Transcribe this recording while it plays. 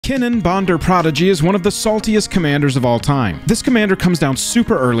Kinnan Bonder Prodigy is one of the saltiest commanders of all time. This commander comes down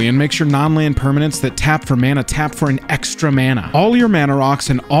super early and makes your non-land permanents that tap for mana tap for an extra mana. All your mana rocks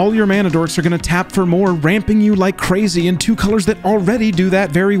and all your mana dorks are going to tap for more, ramping you like crazy in two colors that already do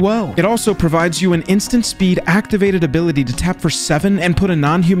that very well. It also provides you an instant speed activated ability to tap for 7 and put a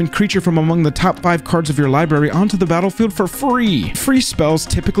non-human creature from among the top 5 cards of your library onto the battlefield for free. Free spells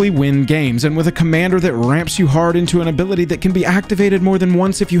typically win games, and with a commander that ramps you hard into an ability that can be activated more than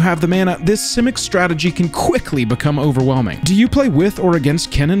once if you have the mana, this Simic strategy can quickly become overwhelming. Do you play with or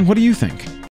against Kinnan? What do you think?